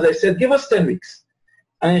 inshallah. As I said, give us 10 weeks.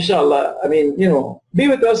 And inshallah, I mean, you know, be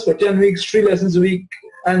with us for 10 weeks, 3 lessons a week,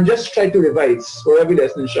 and just try to revise for every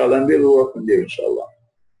lesson, inshallah, and we'll work from there, inshallah.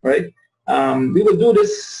 Right? We will do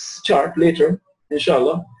this chart later,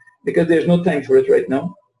 inshallah, because there's no time for it right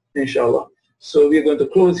now, inshallah. So we're going to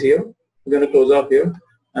close here. We're going to close up here.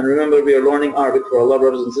 And remember, we are learning Arabic for Allah,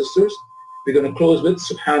 brothers and sisters. We're going to close with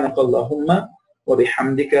Subhanakallahumma wa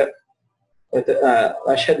bihamdika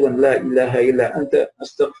ashhadu an la ilaha illa anta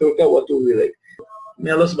astaghfiruka wa atubu ilayk.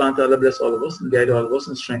 May Allah subhanahu wa ta'ala bless all of us and guide all of us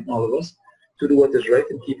and strengthen all of us to do what is right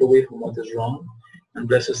and keep away from what is wrong, and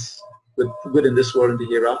bless us with good in this world and the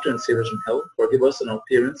hereafter, and save us from hell. Forgive us and our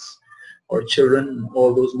parents, our children, and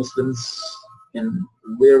all those Muslims in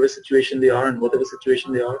wherever situation they are and whatever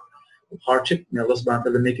situation they are of hardship. May Allah subhanahu wa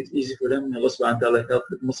ta'ala make it easy for them. May Allah subhanahu wa ta'ala help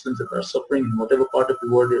the Muslims that are suffering in whatever part of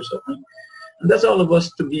the world they are suffering. And that's all of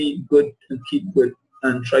us to be good and keep good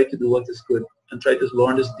and try to do what is good and try to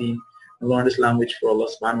learn this deen and learn this language for Allah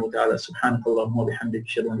subhanahu wa ta'ala. Subhanakallahumma wa bihamdika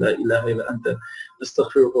ashhadu an la ilaha illa anta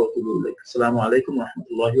astaghfiruka wa atubu ilayk. Assalamu alaikum wa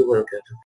rahmatullahi wa barakatuh.